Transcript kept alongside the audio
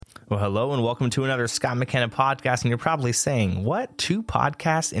Well, hello and welcome to another Scott McKenna podcast. And you're probably saying, what, 2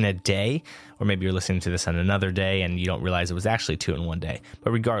 podcasts in a day? Or maybe you're listening to this on another day and you don't realize it was actually 2 in one day.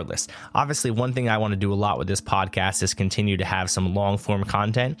 But regardless, obviously one thing I want to do a lot with this podcast is continue to have some long form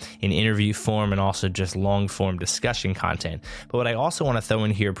content in interview form and also just long form discussion content. But what I also want to throw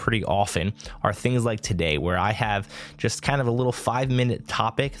in here pretty often are things like today, where I have just kind of a little 5-minute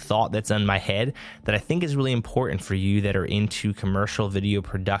topic thought that's in my head that I think is really important for you that are into commercial video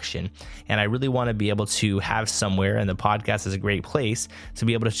production. And I really want to be able to have somewhere, and the podcast is a great place to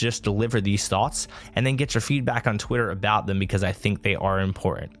be able to just deliver these thoughts and then get your feedback on Twitter about them, because I think they are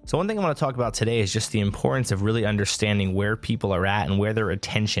important. So one thing I want to talk about today is just the importance of really understanding where people are at and where their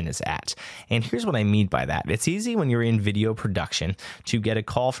attention is at. And here's what I mean by that. It's easy when you're in video production to get a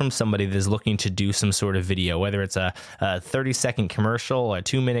call from somebody that's looking to do some sort of video, whether it's a 30-second commercial, a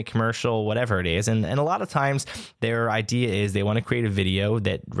 2-minute commercial, whatever it is. And a lot of times their idea is they want to create a video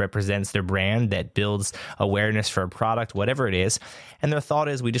that represents their brand, that builds awareness for a product, whatever it is. And their thought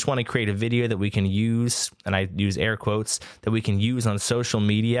is, we just want to create a video that we can use, and I use air quotes, that we can use on social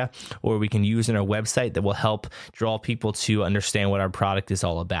media or we can use in our website that will help draw people to understand what our product is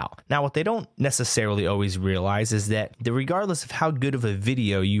all about. Now, what they don't necessarily always realize is that regardless of how good of a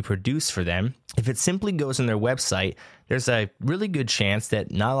video you produce for them, if it simply goes on their website, there's a really good chance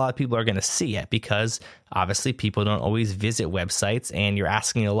that not a lot of people are going to see it, because obviously people don't always visit websites, and you're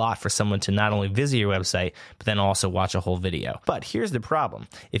asking a lot for someone to not only visit your website, but then also watch a whole video. But here's the problem.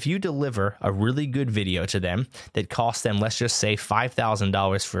 If you deliver a really good video to them that costs them, let's just say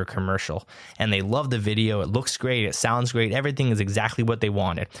 $5,000 for a commercial, and they love the video, it looks great, it sounds great, everything is exactly what they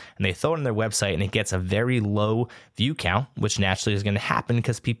wanted, and they throw it on their website and it gets a very low view count, which naturally is going to happen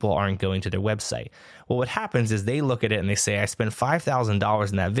because people aren't going to their website. Well, what happens is they look at it and they say, I spent $5,000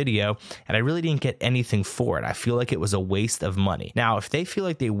 in that video and I really didn't get anything for it. I feel like it was a waste of money. Now, if they feel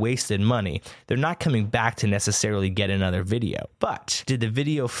like they wasted money, they're not coming back to necessarily get another video. But did the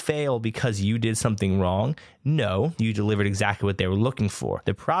video fail because you did something wrong? No, you delivered exactly what they were looking for.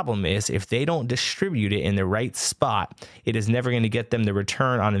 The problem is, if they don't distribute it in the right spot, it is never going to get them the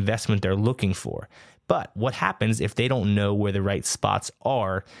return on investment they're looking for. But what happens if they don't know where the right spots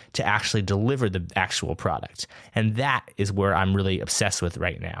are to actually deliver the actual product? And that is where I'm really obsessed with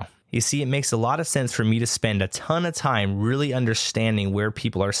right now. You see, it makes a lot of sense for me to spend a ton of time really understanding where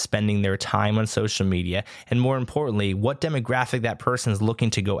people are spending their time on social media, and more importantly, what demographic that person is looking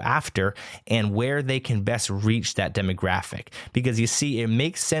to go after and where they can best reach that demographic. Because you see, it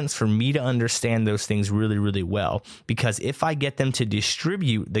makes sense for me to understand those things really, really well, because if I get them to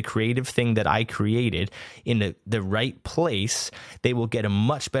distribute the creative thing that I created in the right place, they will get a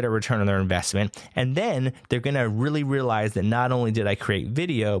much better return on their investment. And then they're going to really realize that not only did I create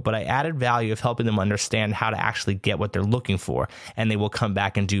video, but I added value of helping them understand how to actually get what they're looking for, and they will come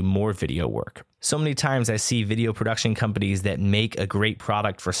back and do more video work. So many times I see video production companies that make a great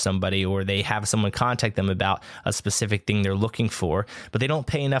product for somebody, or they have someone contact them about a specific thing they're looking for, but they don't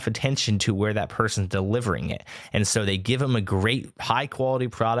pay enough attention to where that person's delivering it. And so they give them a great high quality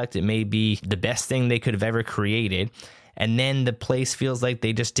product. It may be the best thing they could have ever created. And then the place feels like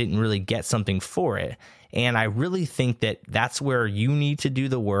they just didn't really get something for it. And I really think that that's where you need to do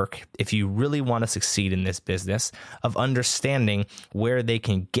the work if you really want to succeed in this business, of understanding where they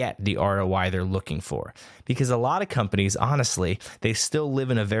can get the ROI they're looking for. Because a lot of companies, honestly, they still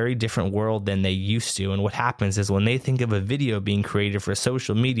live in a very different world than they used to. And what happens is, when they think of a video being created for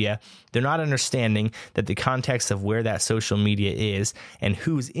social media, they're not understanding that the context of where that social media is and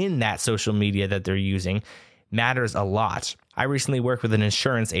who's in that social media that they're using matters a lot. I recently worked with an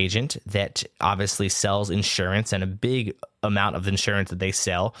insurance agent that obviously sells insurance, and a big amount of the insurance that they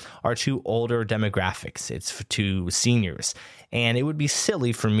sell are to older demographics. It's to seniors. And it would be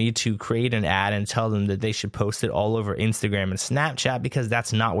silly for me to create an ad and tell them that they should post it all over Instagram and Snapchat, because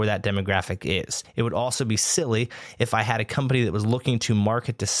that's not where that demographic is. It would also be silly if I had a company that was looking to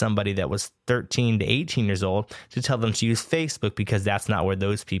market to somebody that was 13 to 18 years old to tell them to use Facebook, because that's not where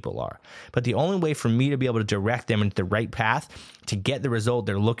those people are. But the only way for me to be able to direct them into the right path to get the result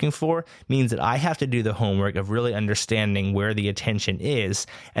they're looking for means that I have to do the homework of really understanding where the attention is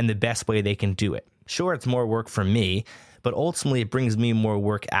and the best way they can do it. Sure, it's more work for me, but ultimately it brings me more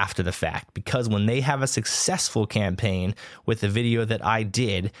work after the fact, because when they have a successful campaign with the video that I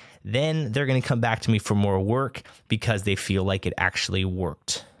did, then they're going to come back to me for more work because they feel like it actually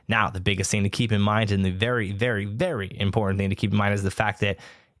worked. Now, the biggest thing to keep in mind, and the very, very, very important thing to keep in mind, is the fact that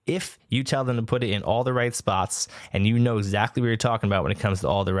if you tell them to put it in all the right spots, and you know exactly what you're talking about when it comes to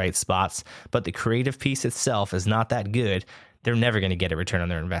all the right spots, but the creative piece itself is not that good, they're never going to get a return on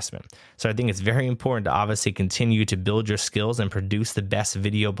their investment. So I think it's very important to obviously continue to build your skills and produce the best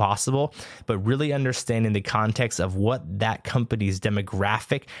video possible, but really understanding the context of what that company's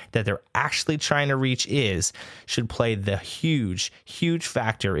demographic that they're actually trying to reach should play the huge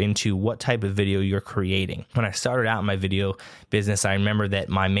factor into what type of video you're creating. When I started out in my video business, I remember that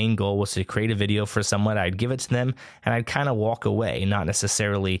my main goal was to create a video for someone. I'd give it to them and I'd kind of walk away, not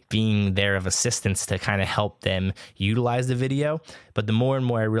necessarily being there of assistance to kind of help them utilize the video. But the more and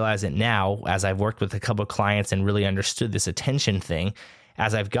more I realize it now, as I've worked with a couple of clients and really understood this attention thing,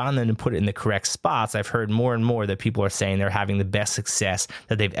 as I've gotten them to put it in the correct spots, I've heard more and more that people are saying they're having the best success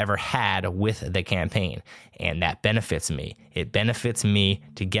that they've ever had with the campaign. And that benefits me. It benefits me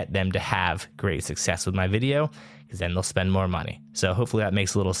to get them to have great success with my video, because then they'll spend more money. So hopefully that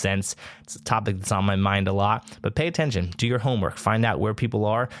makes a little sense. It's a topic that's on my mind a lot, but pay attention, do your homework, find out where people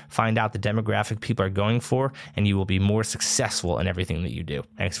are, find out the demographic people are going for, and you will be more successful in everything that you do.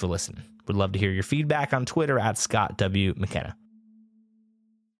 Thanks for listening. Would love to hear your feedback on Twitter @Scott W. McKenna.